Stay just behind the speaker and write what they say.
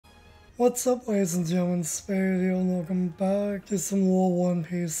What's up, ladies and gentlemen, Spade here, and welcome back to some more One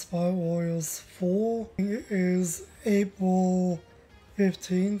Piece Spy Warriors 4. It is April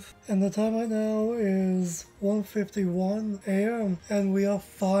 15th, and the time right now is 1:51 AM, and we are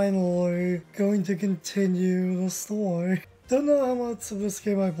finally going to continue the story. Don't know how much of this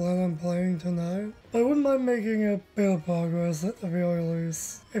game I plan on playing tonight, but I wouldn't mind making a bit of progress at the very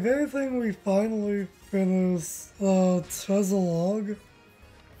least. If anything, we finally finished the treasure log.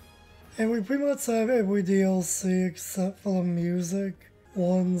 And we pretty much have every DLC except for the music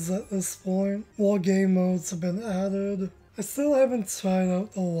ones at this point. More game modes have been added. I still haven't tried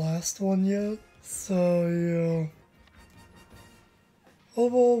out the last one yet, so yeah.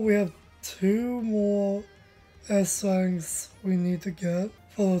 Overall, we have 2 more S ranks we need to get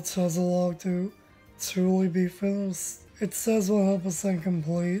for the treasure log to truly be finished. It says 100%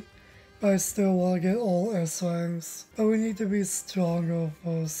 complete, but I still want to get all S ranks. But we need to be stronger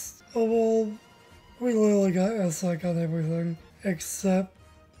first. Overall, we literally got S rank on everything except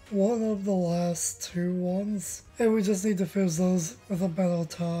one of the last 2 ones, and we just need to finish those with a better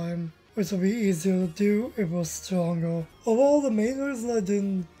time, which will be easier to do if we're stronger. Overall, the main reason I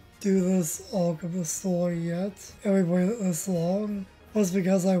didn't do this arc of the story yet, and we waited this long, was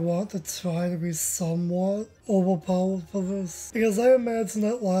because I want to try to be somewhat overpowered for this. Because I imagine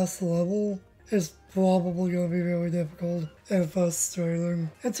that last level is probably going to be very difficult and frustrating.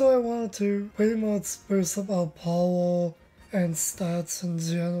 And so I wanted to pretty much boost up our power and stats in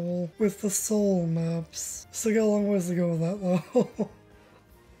general with the soul maps. Still got a long ways to go with that though.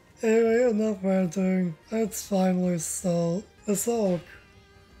 Anyway, enough ranting. Let's finally start this arc.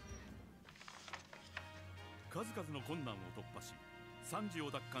 数々の困難を突破し、惨事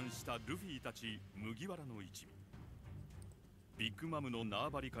を奪還したルフィたち麦わらの一味。ビッグマムの縄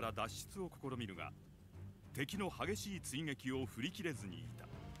張りから脱出を試みるが、敵の激しい追撃を振り切れずにいた。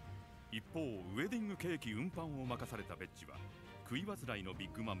一方、ウェディングケーキ運搬を任されたベッジは、食い煩いのビ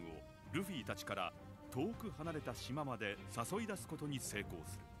ッグマムをルフィたちから遠く離れた島まで誘い出すことに成功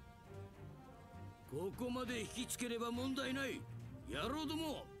する。ここまで引きつければ問題ない。野郎ど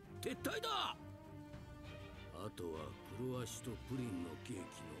も、撤退だ。あとは黒足とプリンのケーキ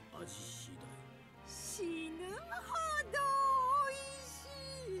の味次第。死ぬほど美味し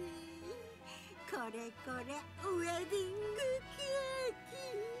い。これこれウェディングケー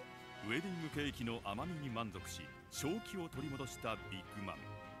キ。ウェディングケーキの甘みに満足し、正気を取り戻したビッグマム。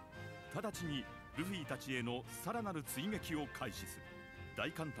直ちにルフィたちへのさらなる追撃を開始する。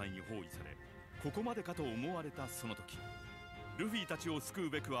大艦隊に包囲され、ここまでかと思われたその時、ルフィたちを救う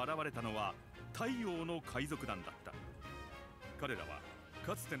べく現れたのは太陽の海賊団だった。彼らは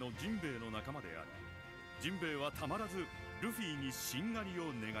かつてのジンベエの仲間である。ジンベエはたまらずルフィにしんがり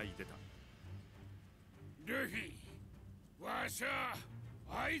を願い出た。ルフィ、わしゃ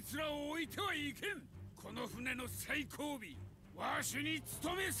あいつらを置いてはいけん。この船の最後尾、わしに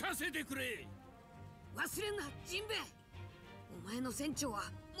務めさせてくれ。忘れんな、ジンベエ。お前の船長は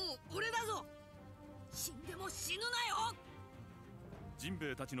もう俺だぞ。死んでも死ぬなよ。ジン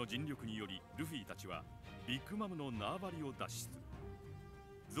ベエたちの尽力によりルフィたちはビッグマムの縄張りを脱出。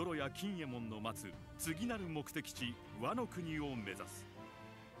ゾロや金右衛門の待つ次なる目的地ワノ国を目指す。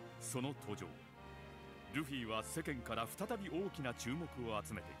その途上、ルフィは世間から再び大きな注目を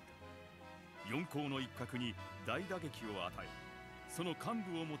集めていた。四皇の一角に大打撃を与え、その幹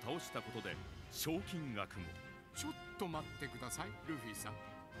部をも倒したことで賞金額も。ちょっと待ってください、ルフィさん。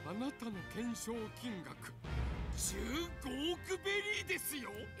あなたの懸賞金額15億ベリーです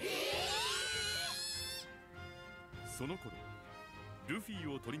よ。その頃、ルフ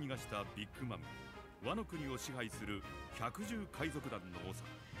ィを取り逃がしたビッグマム、ワノ国を支配する百獣海賊団の長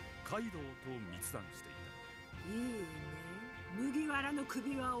カイドウと密談していた。いいね、麦わらの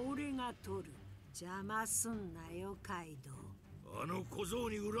首は俺が取る。邪魔すんなよ、カイドウ。あの小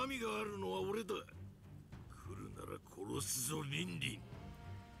僧に恨みがあるのは俺だ。来るなら殺すぞ、リンリン。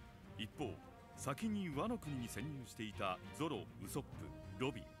一方、先にワノ国に潜入していたゾロ、ウソップ、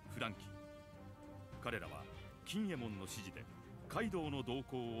ロビン、フランキー。彼らは金右衛門の指示でカイドウの動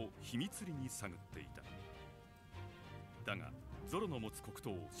向を秘密裏に探っていた。だがゾロの持つ黒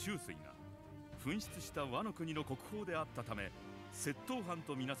刀秋水が紛失したワノ国の国宝であったため、窃盗犯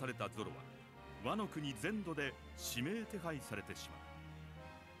とみなされたゾロはワノ国全土で指名手配されてしまう。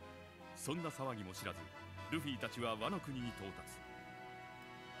そんな騒ぎも知らず、ルフィたちはワノ国に到達。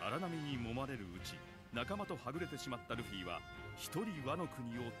荒波に揉まれるうち、仲間とはぐれてしまったルフィは一人ワノ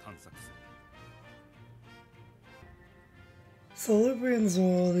国を探索する。So Libyans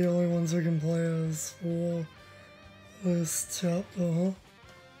are the only ones we can play as for this chapter, huh?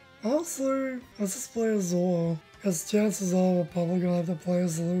 Honestly, let's just play as Zoro. Because chances are we're probably gonna have to play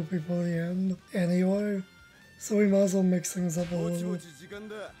as Luffy for the end anyway. So we might as well mix things up a ぼち little. ぼち時間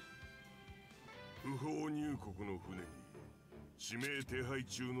だ。不法入国の船に指名手配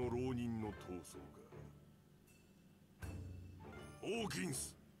中の浪人の逃走か。ホーキン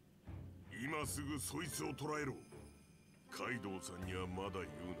ス、今すぐそいつを捕らえろ。カイドウさんにはまだ言う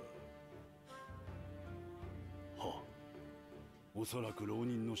な。はあ、おそらく浪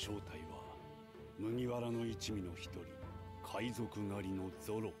人の正体は麦わらの一味の一人、海賊狩りの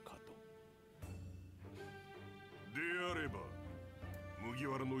ゾロかと。であれば麦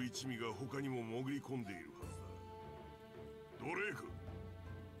わらの一味が他にも潜り込んでいるはずだ。ドレーク、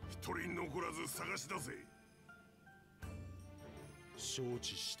一人残らず探し出せ。承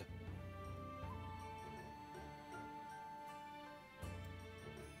知した。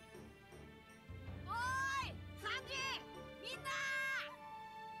おーいサンジ、みんな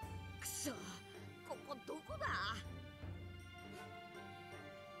くそ、ここどこだ。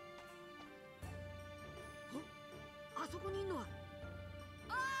あそこにいんのは。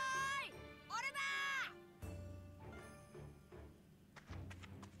おーい俺だ。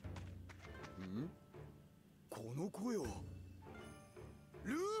ん？この声を。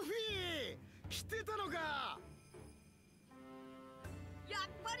ルフィ、来てたのか。やっ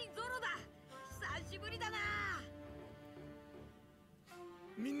ぱりゾロだ。久しぶりだな。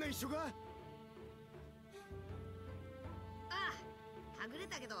みんな一緒か。ああ、はぐれ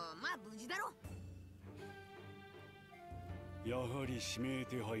たけどまあ無事だろ。やはり指名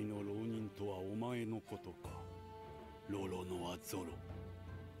手配の浪人とはお前のことか。ロロノアゾロ。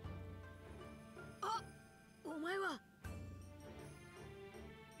あ、お前は。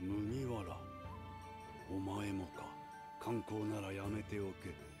麦わら、お前もか。観光ならやめてお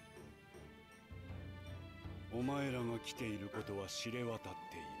け。お前らが来ていることは知れ渡っ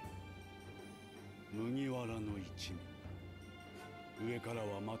ている。麦わらの一味、上から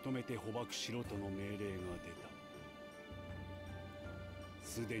はまとめて捕獲しろとの命令が出た。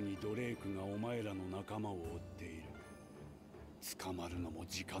すでにドレークがお前らの仲間を追っている。捕まるのも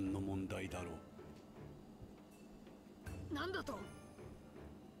時間の問題だろう。なんだと。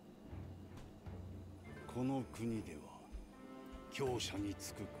この国では強者に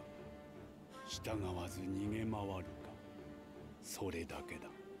つくか、従わず逃げ回るか、それだけだ。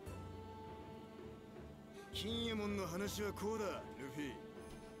金右衛門の話はこうだ、ルフィ。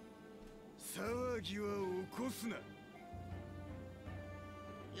騒ぎは起こすな。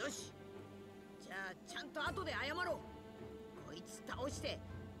よし、じゃあちゃんと後で謝ろう。こいつ倒して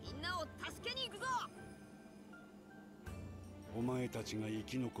みんなを助けに行くぞ。お前たちが生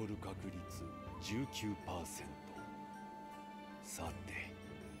き残る確率 19%。 さて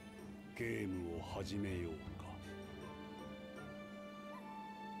ゲームを始めようか。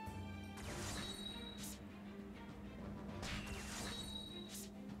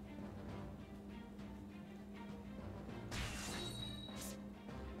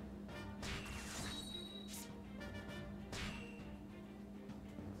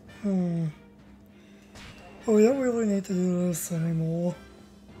Oh, we don't really need to do this anymore.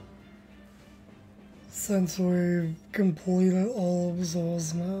 Since we've completed all of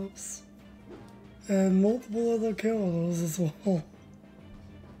Zoro's maps. And multiple other characters as well.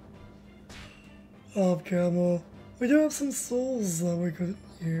 Off camera. We do have some souls that we could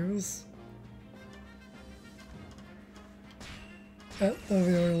use. At the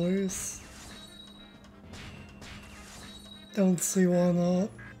very least. Don't see why not.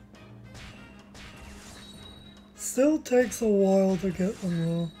 Still takes a while to get them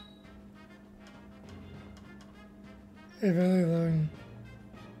though. If anything.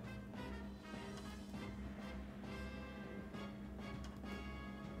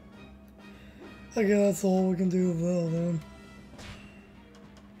 I guess that's all we can do there then.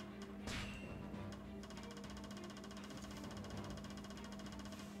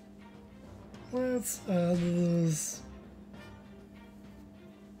 Let's add this.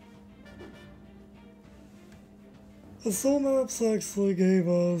 The soul maps actually gave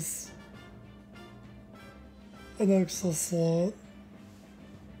us an extra slot.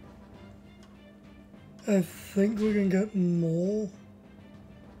 I think we can get more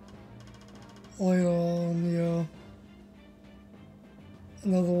later on, yeah.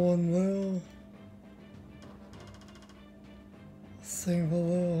 Another one there. Same for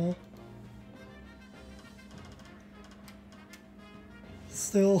there.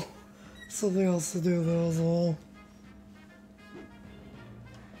 Still, something else to do there as well.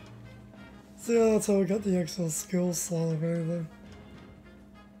 So yeah, that's how we got the extra skill slot of everything.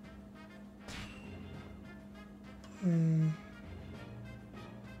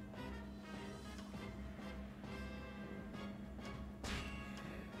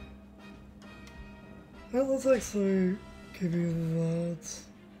 Well, let's actually give you that.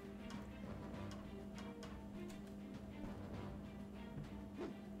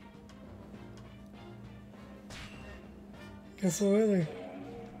 Guess already.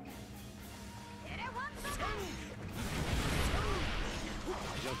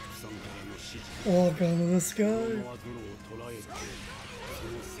 Walk onto this guy.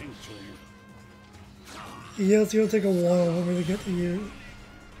 Yeah, it's gonna take a while for me to get to you.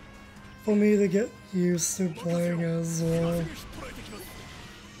 For me to get used to playing as well.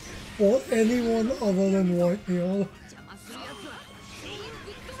 Or anyone other than Whitebeard.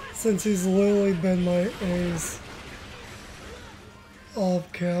 Since he's literally been my ace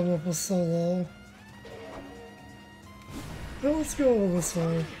off camera for so long. Now let's go over this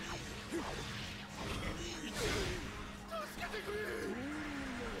way.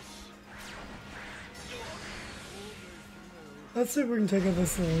 Let's see if we can take out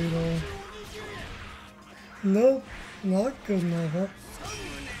this leader. Nope, not good enough, huh?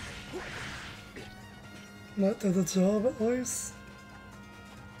 Not did the job at least.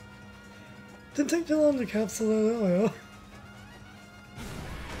 Didn't take too long to capsule that earlier.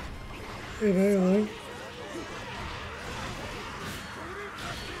 If anything.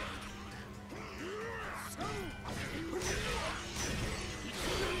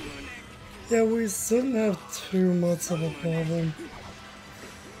 Yeah, we shouldn't have too much of a problem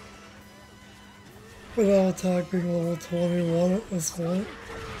with our attack being level 21 at this point.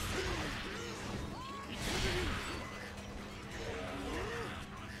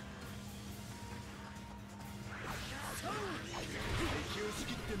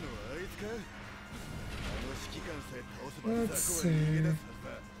 Let's see.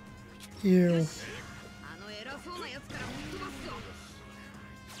 You.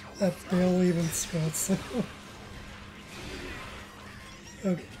 That barely even scratched it.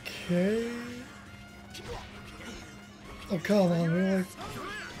 Okay. Oh, come on, really?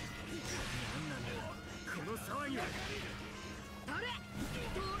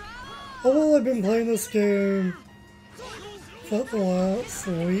 Oh, well, I've been playing this game for the last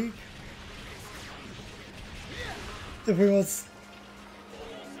week. If we let's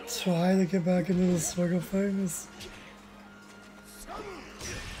try to get back into the swing of things.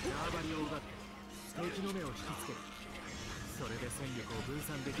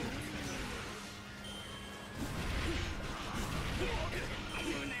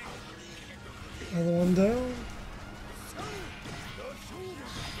 Another one down.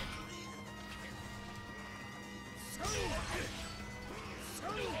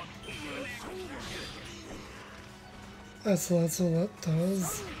 That's what that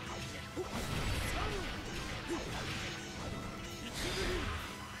does.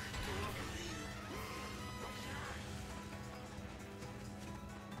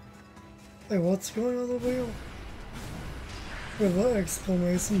 Hey, what's going on over here? With the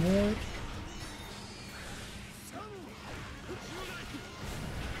exclamation point?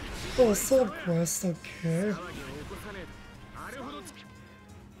 Oh, sub-quest, okay.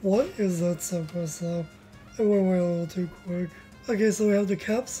 What is that sub-quest though? It went away a little too quick. Okay, so we have to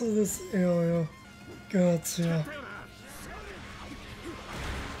capsule this area. Gotcha.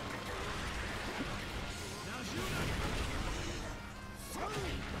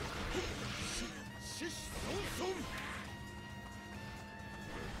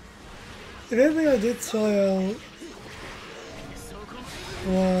 If anything, I did try out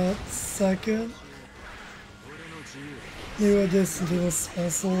second new addition to the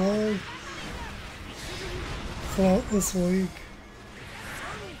special log throughout this week,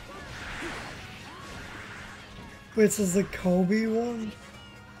 which is the Kobe one,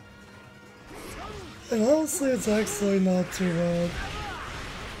 and honestly it's actually not too bad.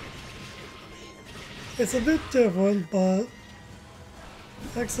 It's a bit different, but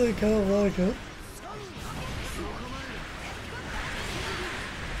actually kind of like it.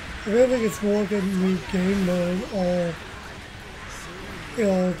 If anything, it's more like a new game mode all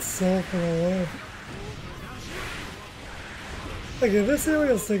itself in a way. Okay, this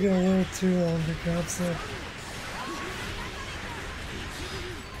area is taking a little too long to capture.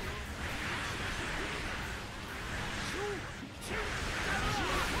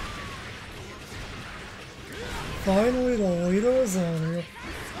 Finally, the leader is on here.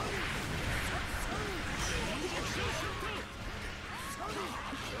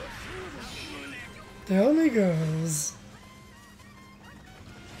 Down he goes.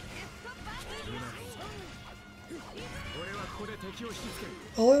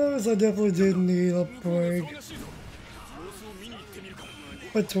 All I know is I definitely did need a break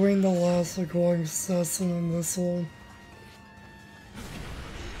between the last recording session and this one.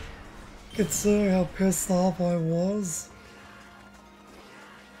 considering how pissed off I was.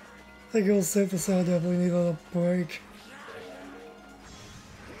 I think it was safe to say I definitely needed a break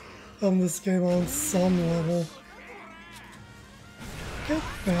from this game on some level. Get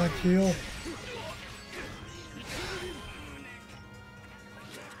back, heal.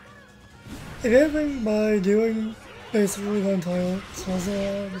 If anything, by doing basically the entire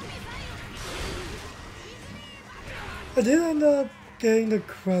puzzle, I did end up getting the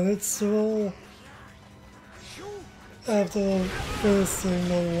credits roll after finishing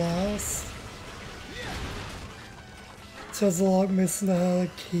the last puzzle missing that had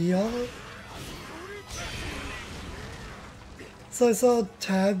a key on it. So I saw a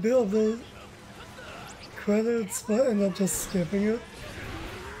tad bit of the credits, but ended up just skipping it.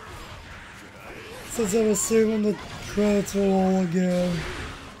 Since I'm assuming the credits will roll again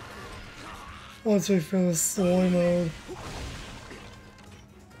once we finish story mode.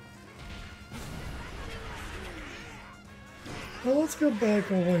 Well, let's go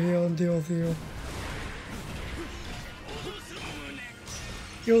back over here and deal with you.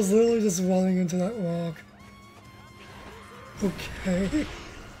 He was literally just running into that rock. Okay.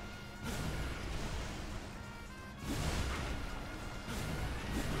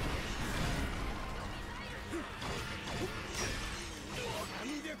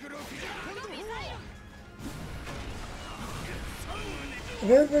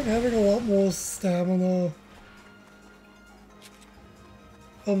 I've been having a lot more stamina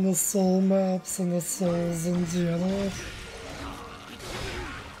on the soul maps and the souls in general.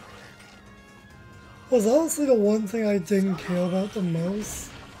 Was honestly the one thing I didn't care about the most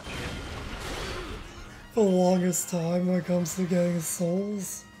for the longest time when it comes to getting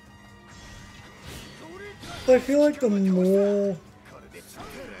souls. But I feel like the more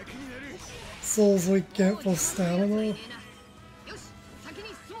souls we get for stamina,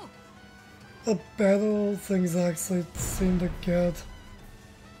 the better things actually seem to get.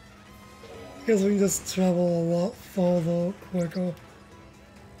 Because we can just travel a lot farther quicker.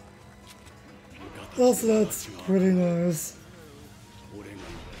 Also, that's pretty nice.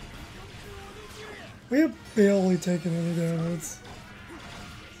 We have barely taken any damage,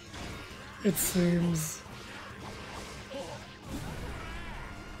 it seems.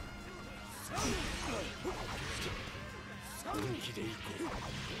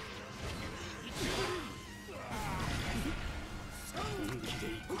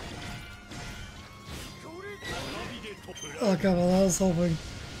 Oh god, I was hoping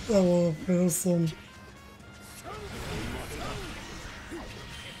that would have finished them.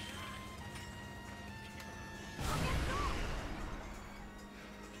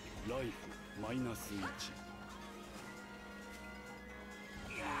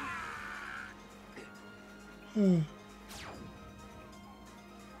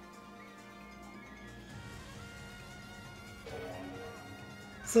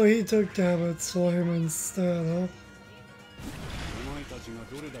 So he took damage for him instead, huh?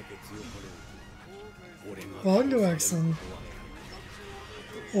 Wrong direction.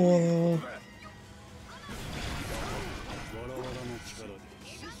 Or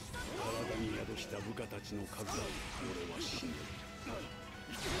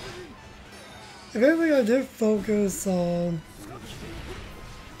if anything, I did focus on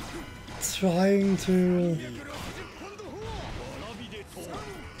trying to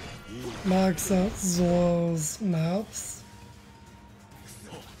max out Zoro's maps,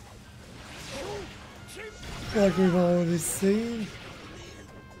 like we've already seen.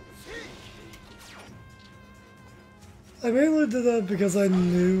 I mainly did that because I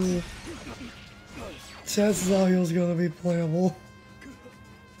knew chances are he was going to be playable.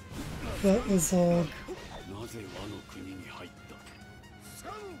 That was all.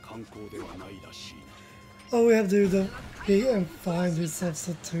 Oh, we have to do the beat and find his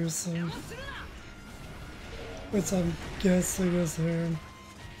substitution, which I'm guessing is him.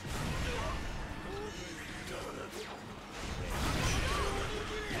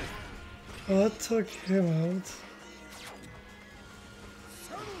 Oh, that took him out.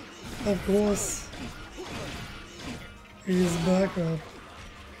 Of course. He's back up.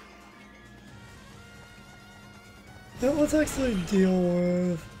 Yeah, let's actually deal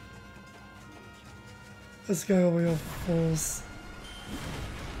with this guy over here first.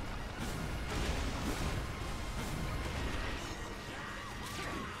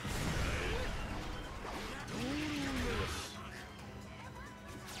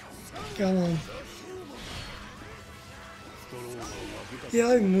 Come on. Yeah,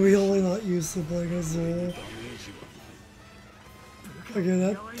 I'm really not used to playing as Zoro. Okay,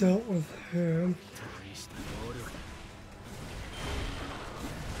 that dealt with him.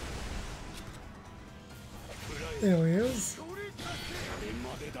 There he is.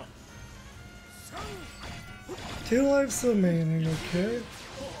 2 lives remaining, okay.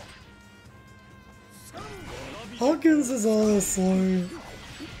 Hawkins is honestly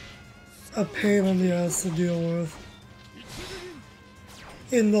a pain in the ass to deal with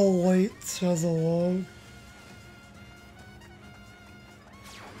in the late chess alone.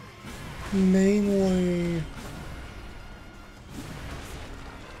 Mainly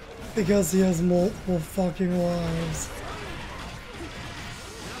because he has multiple fucking lives.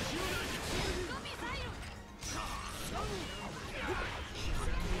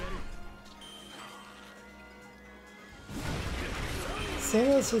 So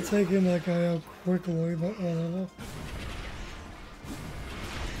much for taking that guy out quickly, but whatever.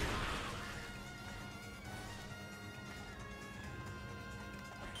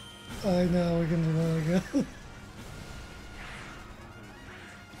 Alright, now we can do that again.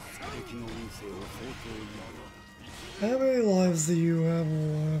 How many lives do you have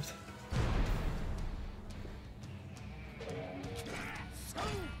left?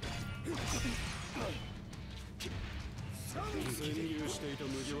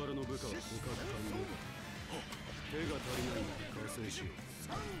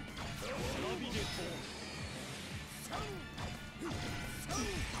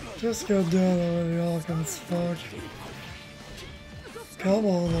 Just go down already, Hawkins, fuck. Come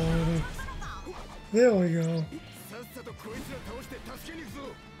on already. There we go.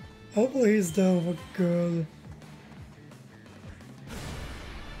 Hopefully he's down for good.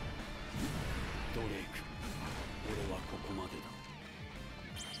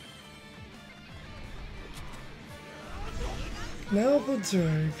 Now for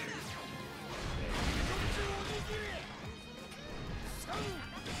Drake.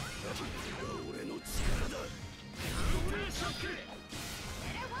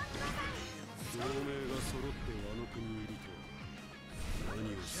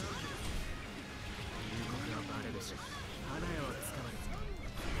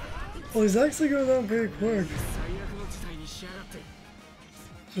 Well, he's actually going down pretty quick.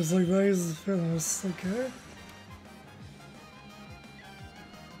 Just like that is finished, okay?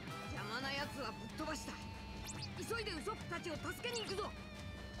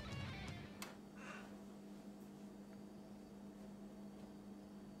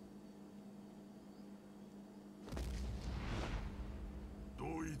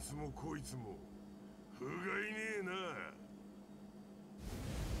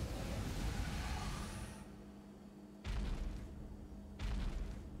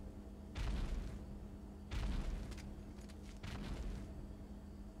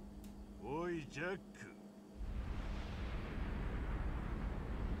 Oi, Jack.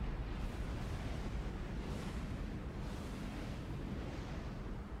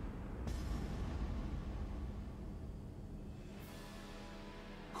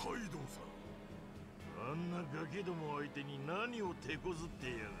 カイドウさん、あんなガキども相手に何を手こずって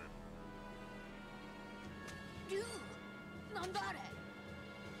やがる。竜？なんだあれ？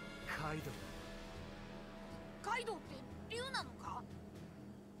カイドウ。カイドウって竜なのか？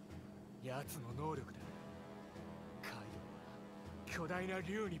奴の能力だ。カイドウは巨大な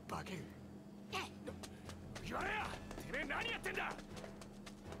竜に化ける。麦わらや、てめえ何やってんだ。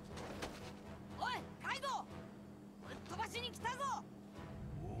おい、カイドウ、ぶっ飛ばしに来たぞ。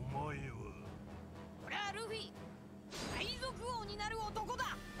お前は？俺はルフィ、海賊王になる男だ。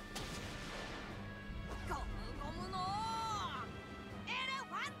ゴムゴムのエレ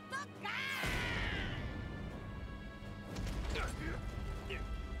ファントガー。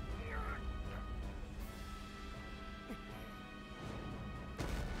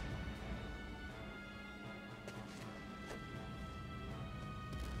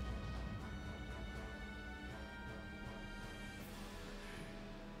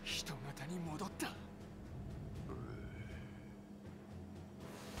人型に戻った。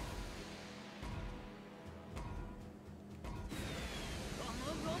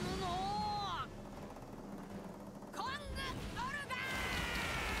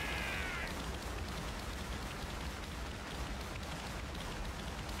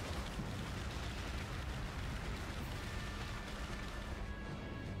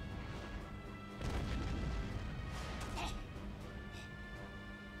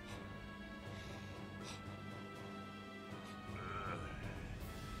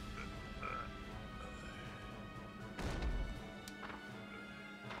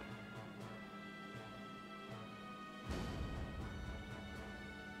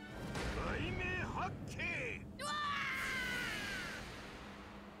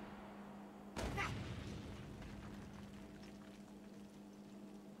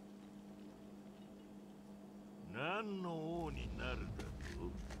何の王になるだと？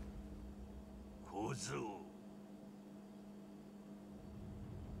小僧。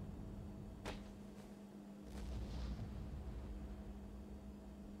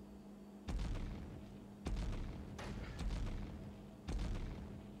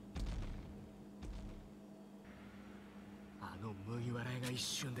あの麦わら屋が一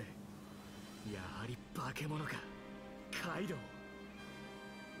瞬で、やはり化け物か、カイドウ。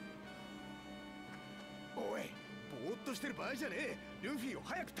おい、ぼーっとしてる場合じゃねえ。ルフィを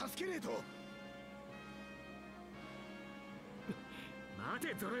早く助けねえと。待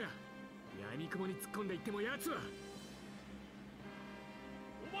てゾロや、闇雲に突っ込んでいっても奴は。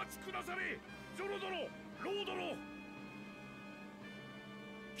お待ちくだされ、ゾロ殿、ロー殿。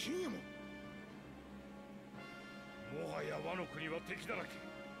金右衛門。もはやワノ国は敵だらけ。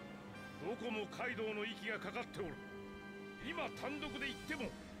どこもカイドウの息がかかっておる。今単独で行っても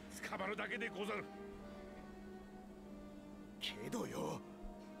捕まるだけでござる。けどよ、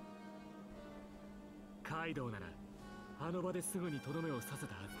カイドウならあの場ですぐにとどめを刺せ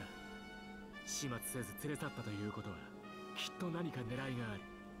たはずだ。始末せず連れ去ったということはきっと何か狙いがある。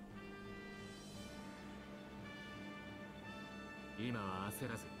今は焦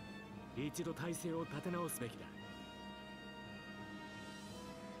らず一度体勢を立て直すべきだ。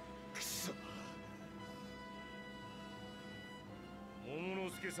くそ。桃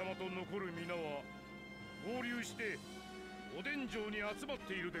之助様と残る皆は合流してお殿城に集まっ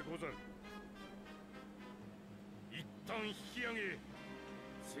ているでござる。一旦引き上げ、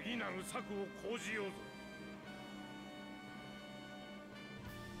次なる策を講じようぞ。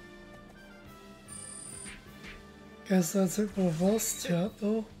Guess that's it for the first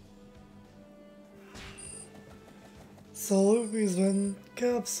chapter. So Luffy's been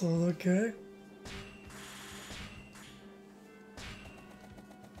captured, okay?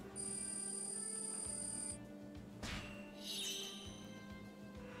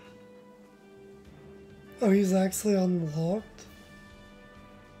 Oh, he's actually unlocked?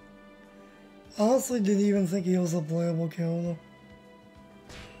 Honestly, didn't even think he was a playable character.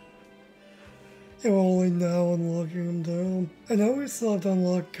 We're only now unlocking him down. I know we still have to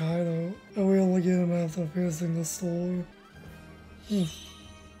unlock Kaido, and we only get him after finishing the story.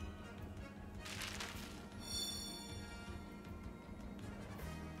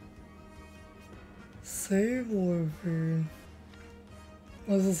 Save Luffy.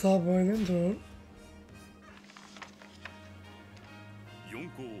 Let's just hop right into it. 4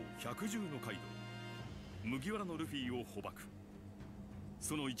皇110のカイドウ、麦わらのルフィを捕獲。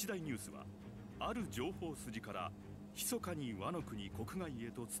その一大ニュースはある情報筋から密かにワノ国国外へ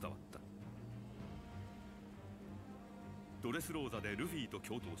と伝わった。ドレスローザでルフィと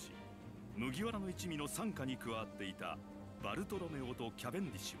共闘し、麦わらの一味の傘下に加わっていたバルトロメオとキャベン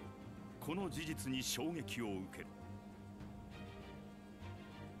ディッシュをこの事実に衝撃を受け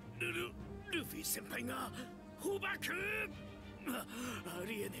る。ルフィ先輩が捕獲。あ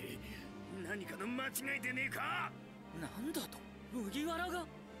りえねえ。何かの間違いでねえか。なんだと、麦わらが。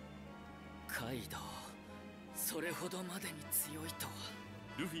カイドウ、それほどまでに強いとは。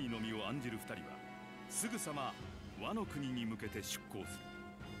ルフィの身を案じる二人はすぐさまワノ国に向けて出航す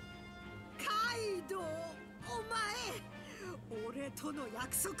る。カイドウ、お前、俺との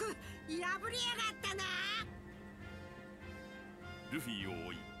約束破りやがったな。ルフィを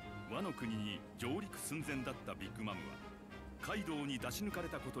追いワノ国に上陸寸前だったビッグマムはカイドウに出し抜かれ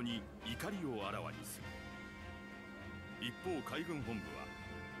たことに怒りをあらわにする。一方海軍本部は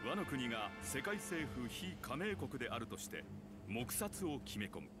ワノ国が世界政府非加盟国であるとして黙殺を決め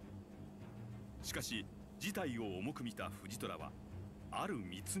込む。しかし事態を重く見た藤虎はある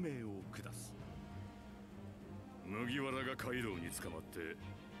密命を下す。麦わらがカイドウに捕まって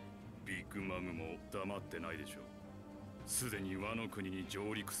ビッグマムも黙ってないでしょう。すでにワノ国に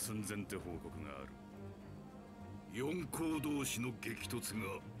上陸寸前って報告がある。四皇同士の激突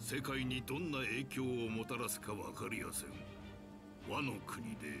が世界にどんな影響をもたらすか分かりやせん。ワノ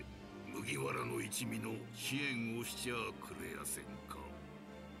国で麦わらの一味の支援をしちゃくれやせんか。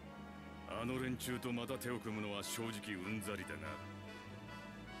あの連中とまた手を組むのは正直うんざりだが、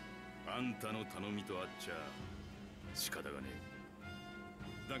あんたの頼みとあっちゃ仕方がね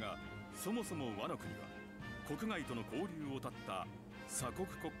え。だがそもそもワノ国は国外との交流を絶った鎖国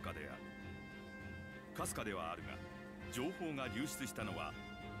国家である。かすかではあるが情報が流出したのは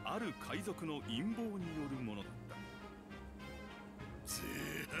ある海賊の陰謀によるものだった。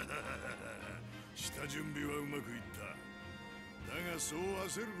下準備はうまくいった。だがそう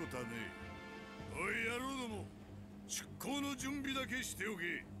焦ることはねえ。おい野郎ども、出航の準備だけしてお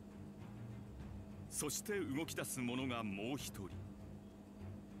け。そして動き出す者がもう一人。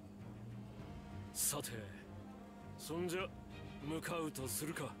さて、そんじゃ向かうとす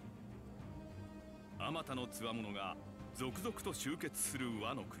るか。あまたの強者が続々と集結する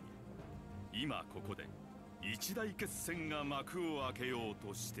ワノ国。今ここで一大決戦が幕を開けよう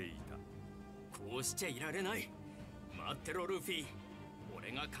としていた。こうしちゃいられない。待ってろルフィ、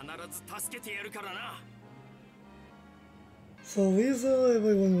俺が必ず助けてやるからな。 So these are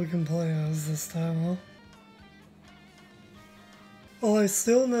everyone we can play as this time, huh? Well, I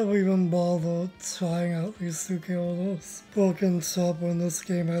still never even bothered trying out these two characters. Broken Chopper in this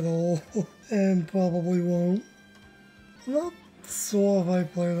game at all, and probably won't. I'm not sure if I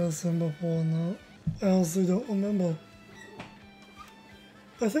played as him before or not. I honestly don't remember.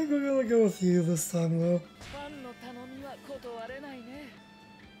 I think we're gonna go with you this time though.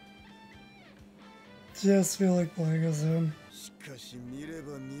 Just feel like playing as him. しかし見れ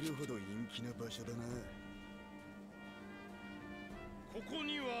ば見るほど陰気な場所だな。ここ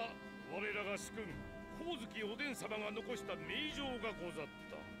には我らが主君光月おでん様が残した名城がござっ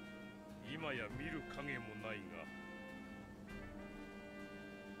た。今や見る影もないが。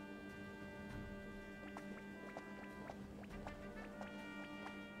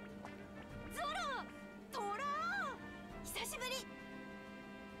ゾロ、トラ久しぶり。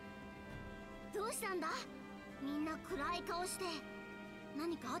どうしたんだ？みんな暗い顔して。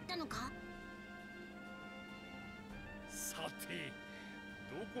何かあったのか？さて、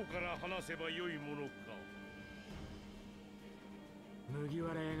どこから話せばよいものか。麦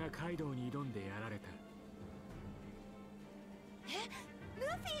わら屋がカイドウに挑んでやられた。ル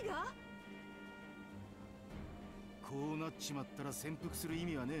フィが？こうなっちまったら潜伏する意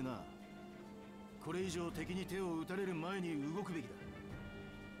味はねえな。これ以上敵に手を打たれる前に動くべきだ。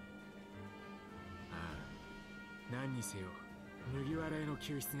ああ、何にせよ麦わら屋の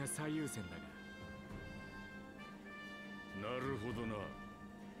救出が最優先だが。なるほどな。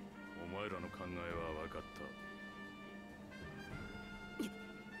お前らの考えは分かった。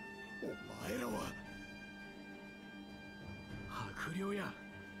お前らは悪霊や。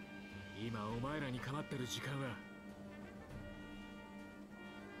今お前らに構ってる時間は。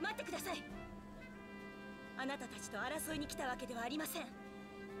待ってください。あなたたちと争いに来たわけではありません。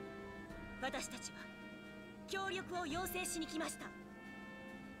私たちは協力を要請しに来ました。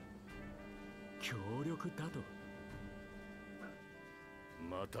協力だと？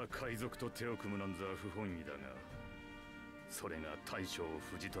また海賊と手を組むなんざ不本意だが、それが大将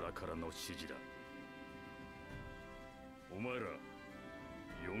藤虎からの指示だ。お前ら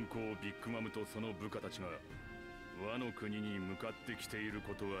四皇ビッグマムとその部下たちがワノ国に向かってきている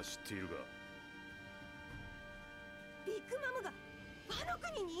ことは知っているが。ビッグマムがワノ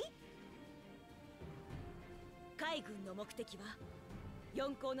国に？海軍の目的は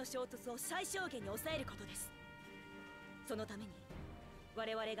四皇の衝突を最小限に抑えることです。そのために我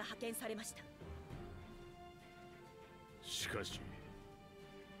々が派遣されました。しかし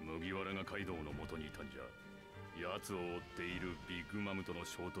麦わらがカイドウの元にいたんじゃ、奴を追っているビッグマムとの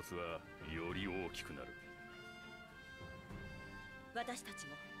衝突はより大きくなる。私たち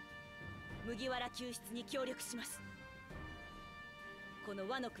も麦わら救出に協力します。この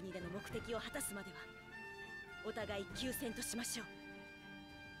ワノ国での目的を果たすまではお互い休戦としましょう。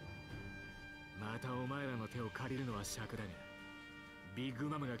またお前らの手を借りるのは尺だが、ビッグ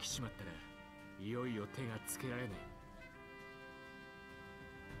マムが来ちまったらいよいよ手がつけられない。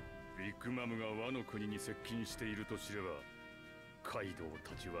ビッグマムがワノ国に接近していると知れば、カイドウ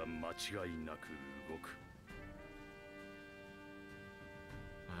たちは間違いなく動く。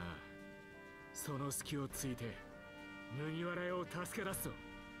ああ、その隙をついて麦わら屋を助け出すぞ。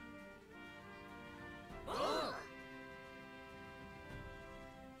おう！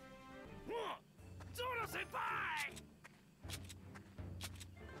ゾロ先輩！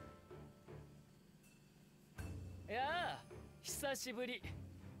いやあ、久しぶり。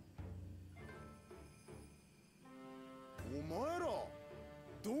お前ら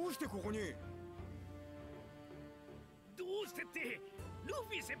どうしてここに？どうしてってルフ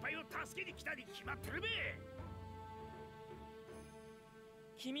ィ先輩を助けに来たに決まってるべ。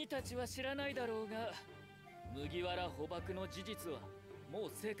君たちは知らないだろうが、麦わら捕獲の事実はも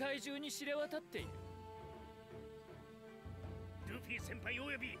う世界中に知れ渡っている。ルフィ先輩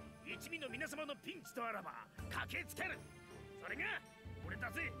および一味の皆様のピンチとあらば駆けつける。それが俺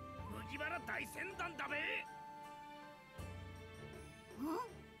だぜ、麦わら大船団だべ。ん？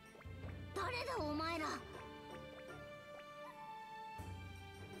誰だお前ら？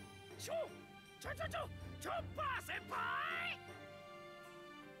チョッパー先輩！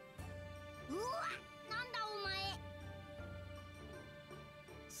うわ、なんだお前。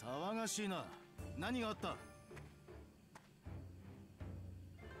騒がしいな。何があった？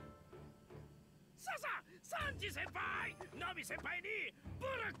さあンジ先輩、ナビ先輩にブ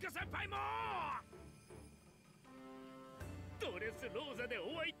ラック先輩も。ドレスローザで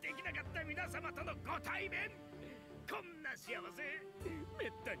お会いできなかった皆様とのご対面、こんな幸せめ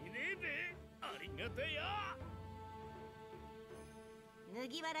ったにねえべ。ありがたや。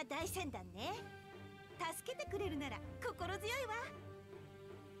麦わら大船団ね。助けてくれるなら心強いわ。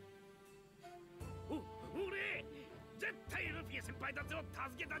俺絶対ルフィ先輩たちを助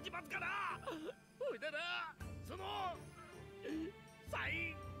けたちますから。おいだな、そのサ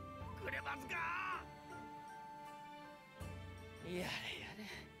インくれますか。やれやれ、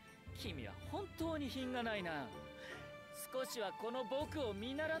君は本当に品がないな。少しはこの僕を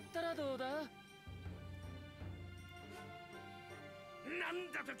見習ったらどうだ。なん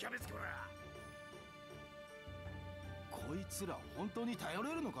だとキャベツコラ。こいつら本当に頼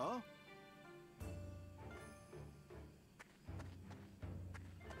れるのか。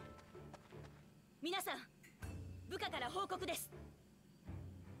皆さん、部下から報告です。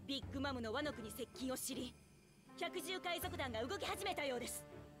ビッグマムのワノ国接近を知り、百獣海賊団が動き始めたようです。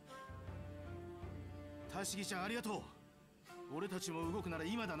タシギちゃんありがとう。俺たちも動くなら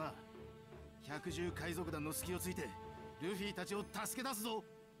今だな。百獣海賊団の隙をついてルフィたちを助け出すぞ。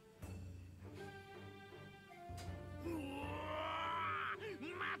待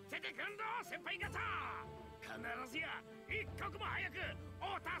っててくんろ先輩方。必ずや一刻も早く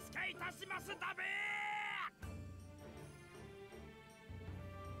お助けいたしますだべ。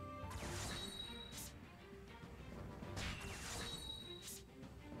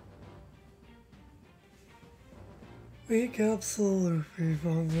We capsule Luffy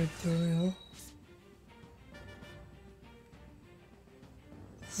from Victoria.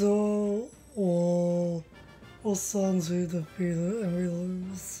 So, we'll Sanji defeated and we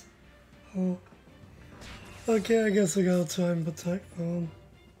lose. Oh. Okay, I guess we gotta try and protect them.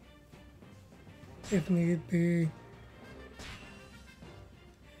 If need be.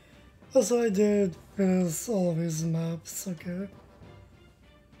 Also, I did finish all of these maps, okay.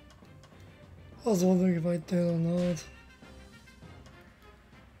 I was wondering if I did or not.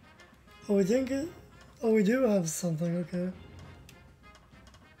 Oh, we didn't get... Oh, we do have something, okay.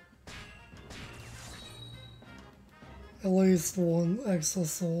 At least one extra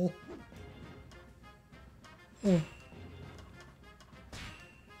soul. Oh.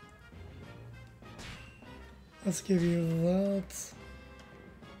 Let's give you that.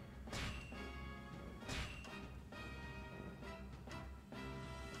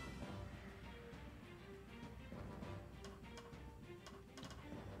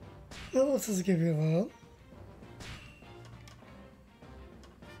 Well, let's just give you that.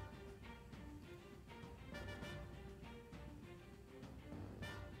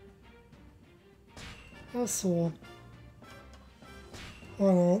 That's all.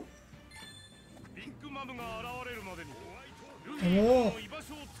 Why not? Hello.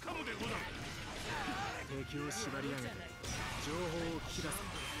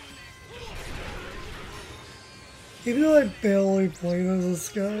 Even though I barely played as this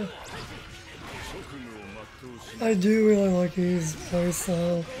guy, I do really like his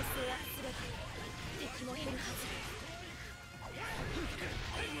playstyle.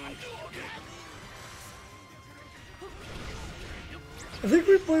 I think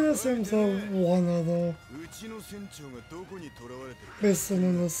we played as him to Wano though. Missing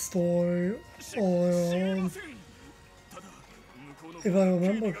in the story all around. If I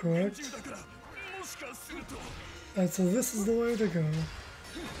remember correct. And so this is the way to go.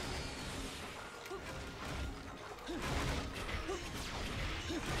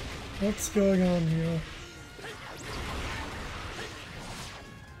 What's going on here?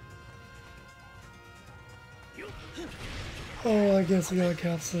 Oh, I guess we gotta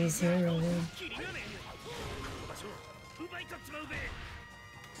capture this area then.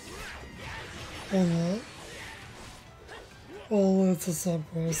 Or not. Well, it's a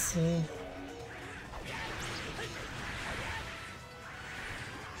sub-quest, so...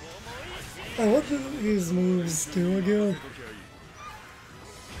 Oh, what do these moves do again?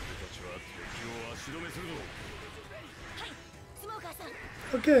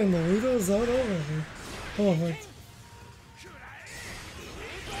 Okay, Naruto's out already. Perfect.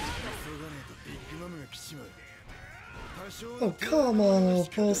 Oh, come on, our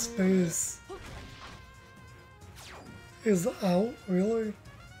first base is out, really?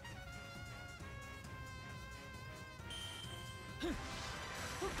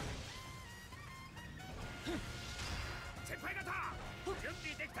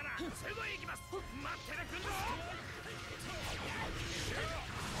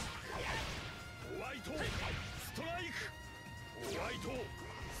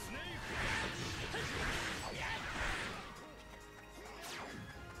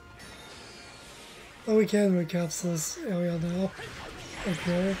 Oh, we can recapture this area now.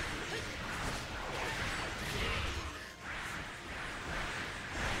 Okay.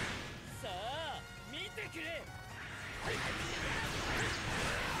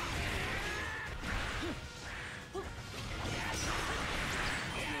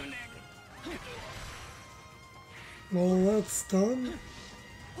 Well, that's done.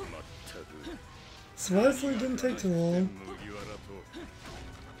 Surprisingly, didn't take too long.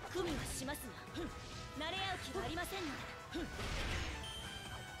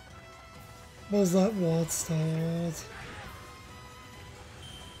 What was that what start?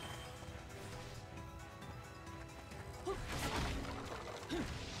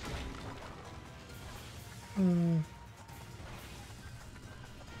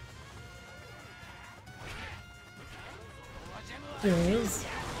 There it is.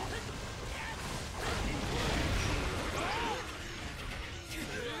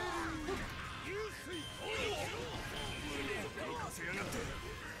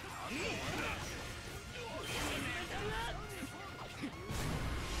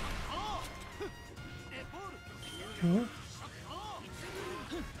 Huh?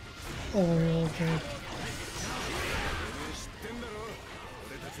 Oh, yeah, okay.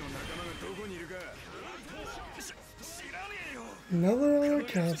 Another other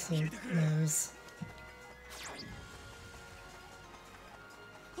capsule. Nice.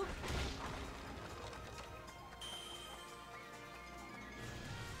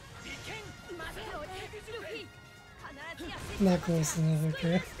 Not close enough,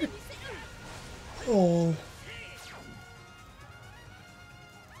 okay. Oh.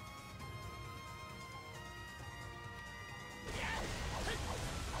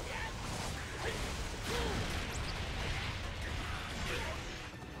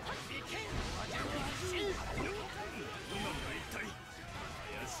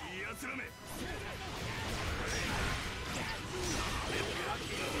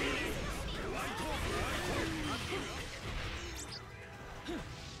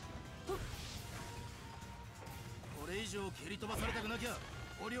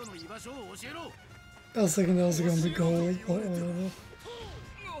 I was thinking that was gonna be gold, but whatever.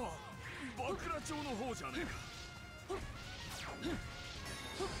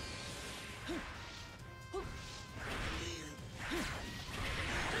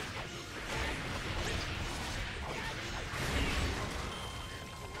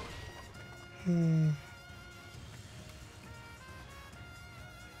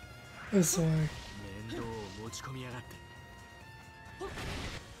 This way.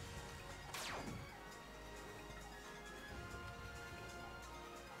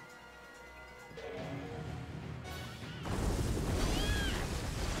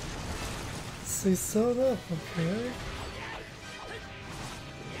 See, set up, okay.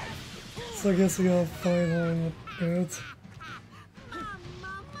 So I guess we gotta fight her in a bit.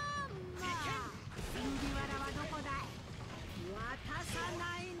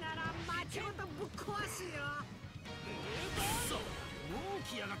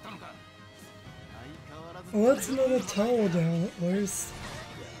 Well, that's another tower down at least.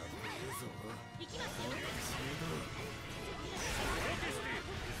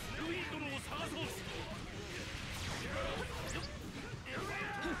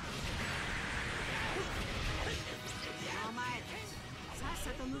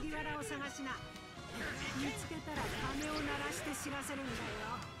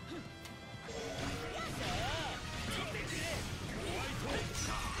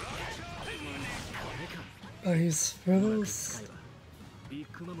 He's feathers. ビ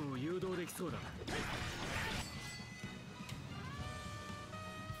ッグマムを誘導できそうだ。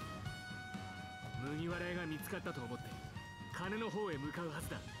麦わら屋が見つかったと思って金の方へ向かうはず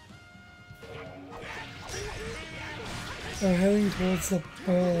だ。They're heading towards the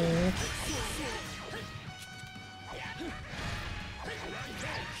bell.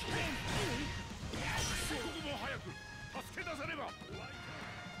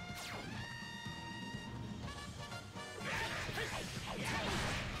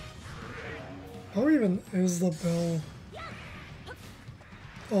 How even is the bell?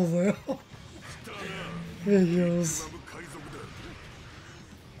 Oh, there. There he goes.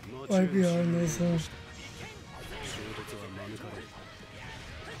 Right behind this one.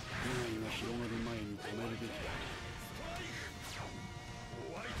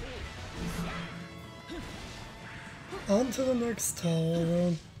 On to the next tower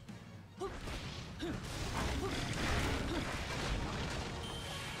then.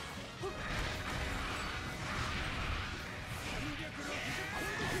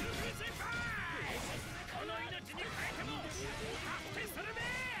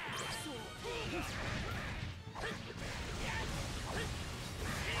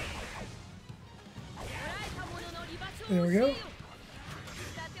 There we go.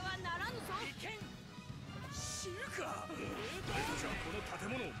 知るか。俺たちはこの建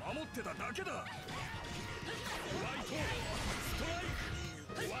物を守ってただけだ。ホワイトストライク。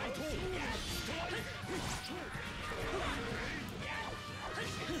ホワイトストライク。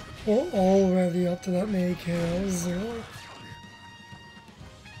 Well, already up to that many kills. Really?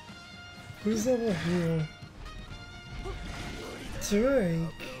 Who's over here?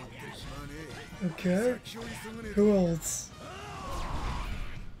 Drake. Okay. Who else?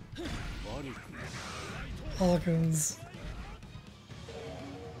 Hawkins.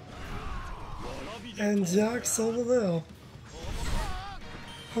 And Jack's over there.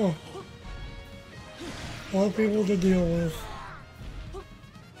 Huh. A lot of people to deal with.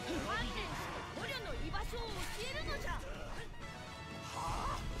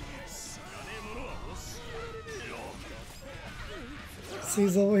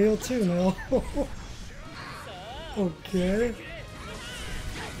 He's over here too now. Okay.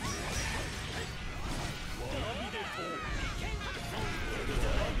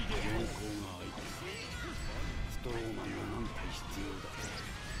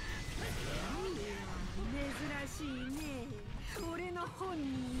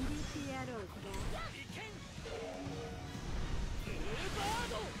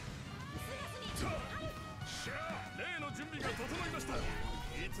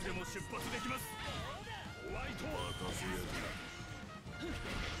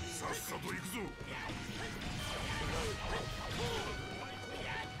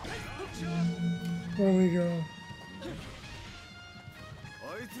 Where we go?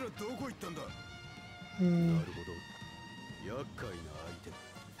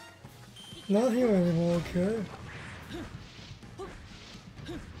 Not here anymore, okay.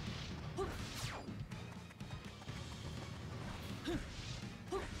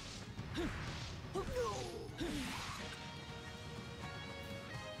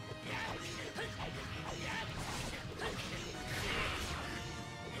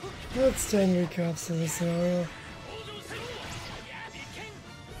 Let's 10 recaps of this area.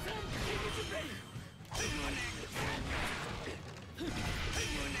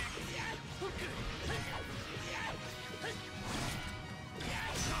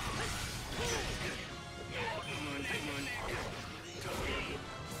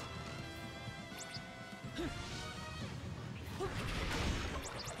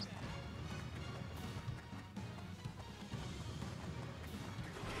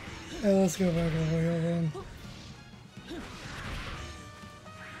 Yeah, let's go back over here then.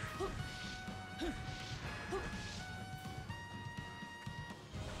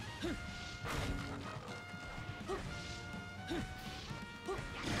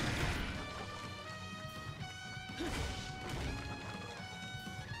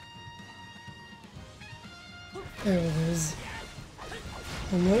 There it is.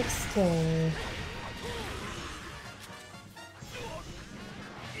 The next tower.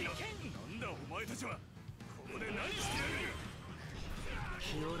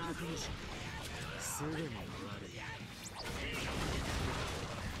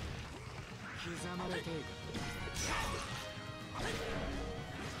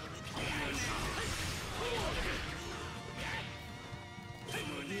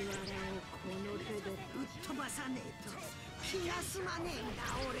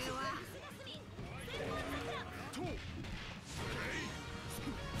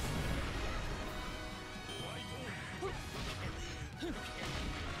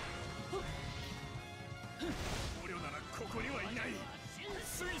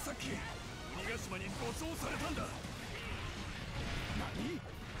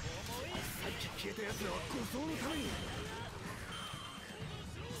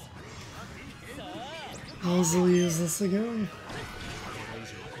 I'll use this again.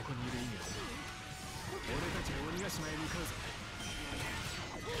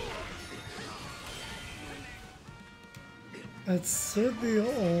 That should be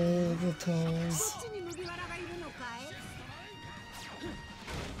all the towers.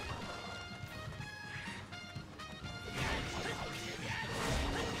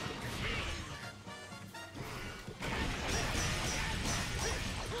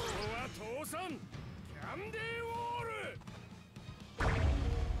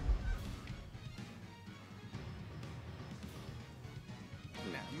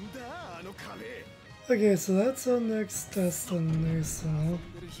 Okay, so that's our next destination.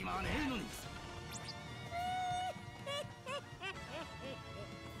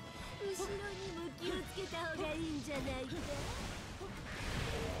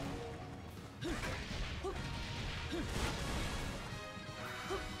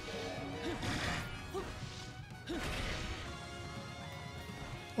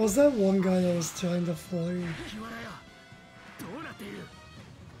 Was that one guy that was trying to flee? 麦わらやどうなっている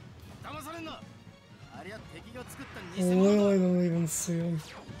騙されんなありゃ敵が作った I 偽物だ literally don't even see him.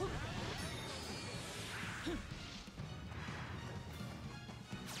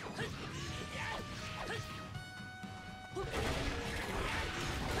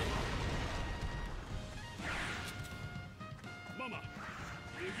 ママ、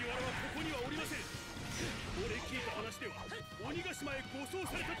麦わらはここにはおりません。俺聞いた話では鬼ヶ島へ護送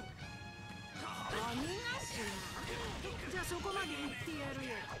されたと。鬼ヶ島じゃあそこまで行ってやる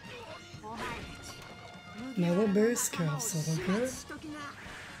よお前たち Another base capsule, okay?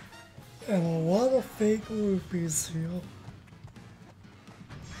 And a lot of fake rupees here.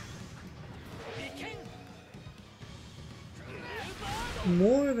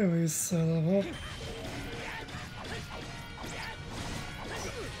 More enemies set up, huh?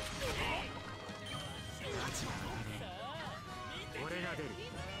 俺が出る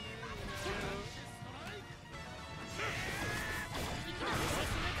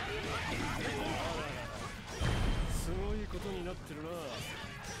すごいことになってるな。あ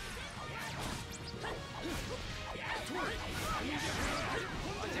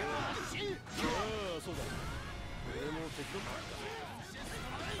あ、そうだ。俺も敵だ。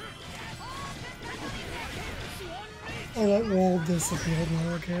 Oh, that wall disappeared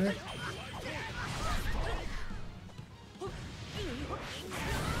now, okay?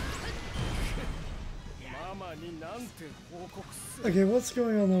 Okay, what's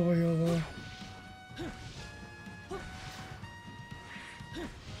going on over here though?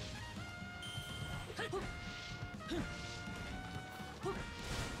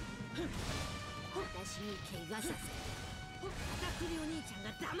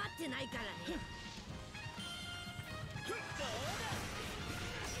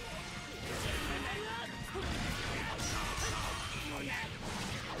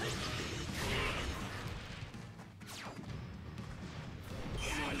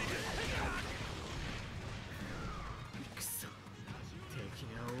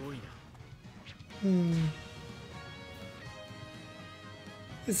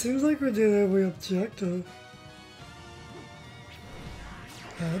 It seems like we did every objective.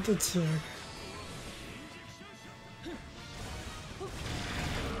 I had to check.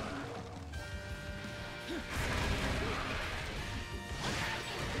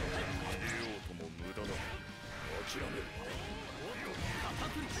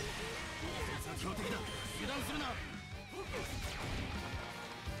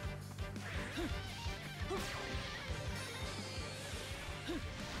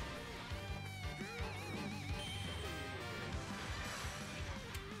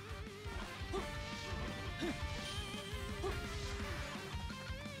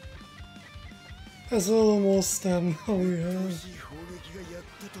 As a little more stamina we have,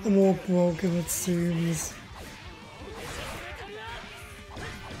 the more broken it seems.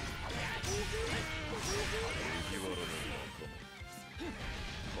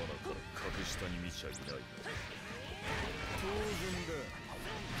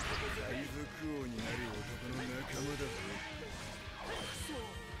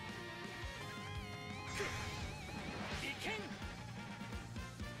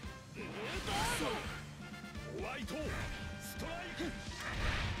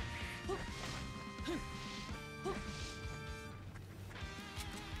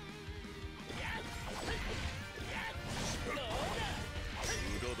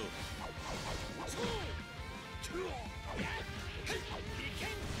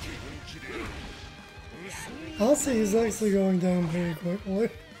 I'll say he's actually going down pretty quickly.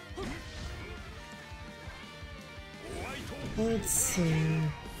 Let's see.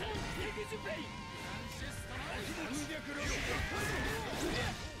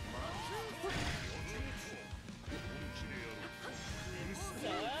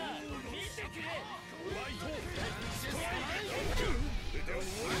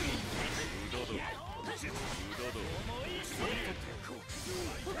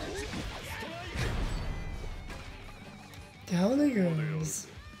 Down he goes.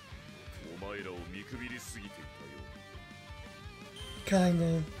 Kind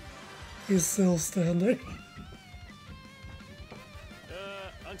of. He's still standing.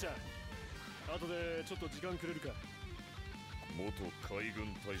 あんちゃん、後でちょっと時間くれるか。元海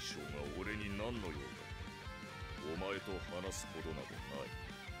軍大将が俺に何の用だ。お前と話すことなどない。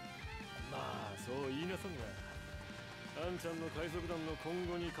まあそう言いなさんが、あんちゃんの海賊団の今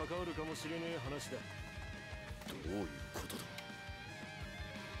後に関わるかもしれねえ話だ。どういうことだ。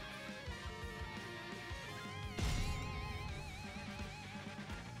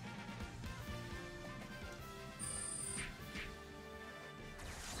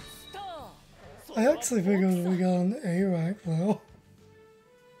I actually figured we got an A rank though.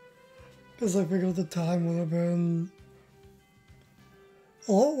 Because I figured the time would have been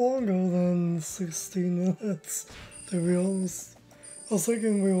a lot longer than 16 minutes, to be honest. I was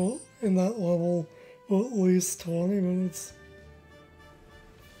thinking we were in that level for at least 20 minutes.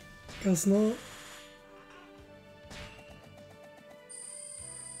 Guess not.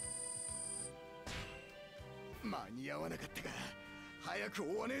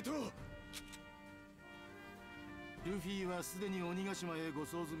ルフィはすでに鬼ヶ島へ護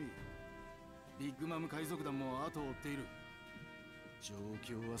送済み。ビッグマム海賊団も後を追っている。状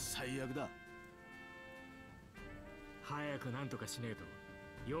況は最悪だ。早くなんとかしねえと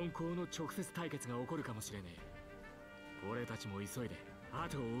四皇の直接対決が起こるかもしれねえ。俺たちも急いで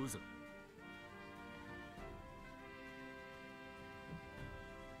後を追うぞ。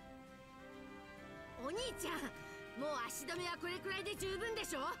お兄ちゃん、もう足止めはこれくらいで十分で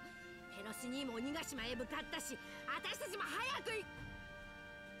しょ。ヘロスにも鬼ヶ島へ向かったし、私たちも早く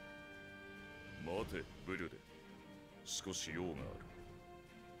待て、ブリュデ。少し用がある。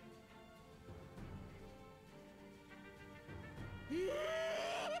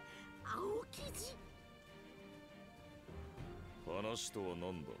青生地。話とは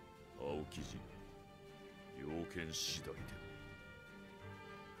何だ、青生地。要件次第で。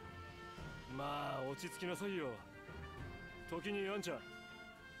まあ落ち着きなさいよ。時にあんちゃん、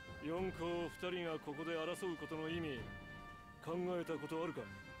四皇二人がここで争うことの意味考えたことあるか。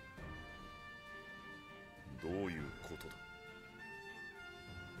どういうことだ。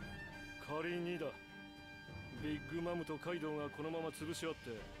仮にだ、ビッグマムとカイドウがこのまま潰し合っ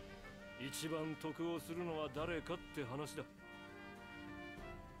て一番得をするのは誰かって話だ。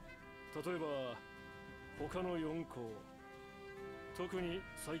例えば他の四皇、特に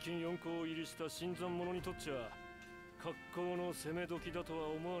最近四皇入りした新参者にとっちゃ格好の攻め時だとは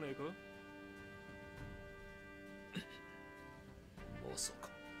思わねえか。まさか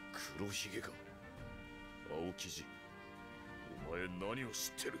黒ひげか。青生地、お前何を知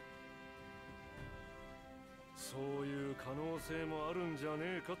ってる。そういう可能性もあるんじゃ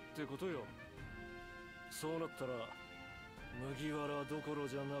ねえかってことよ。そうなったら麦わらどころ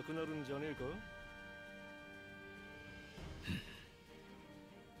じゃなくなるんじゃねえか。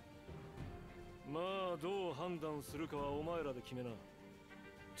まあどう判断するかはお前らで決めな。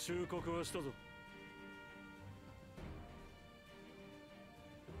忠告はしたぞ。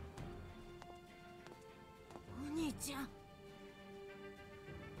お兄ちゃん。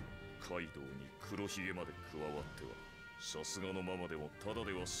カイドウに黒ひげまで加わってはさすがのままでもただ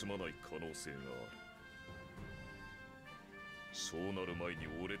では済まない可能性がある。そうなる前に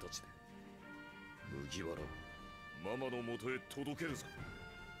俺たちで麦わらをママのもとへ届けるぞ。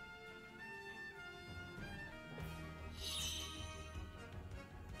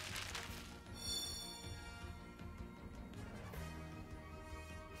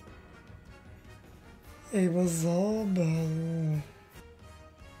A bizarre battle.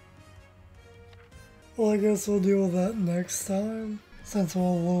 Well, I guess we'll deal with that next time, since we're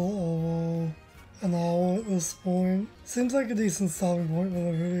a little over an hour at this point. Seems like a decent starting point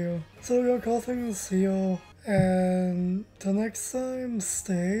for the video. So we're gonna call things here, and till next time,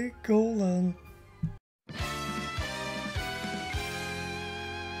 stay golden.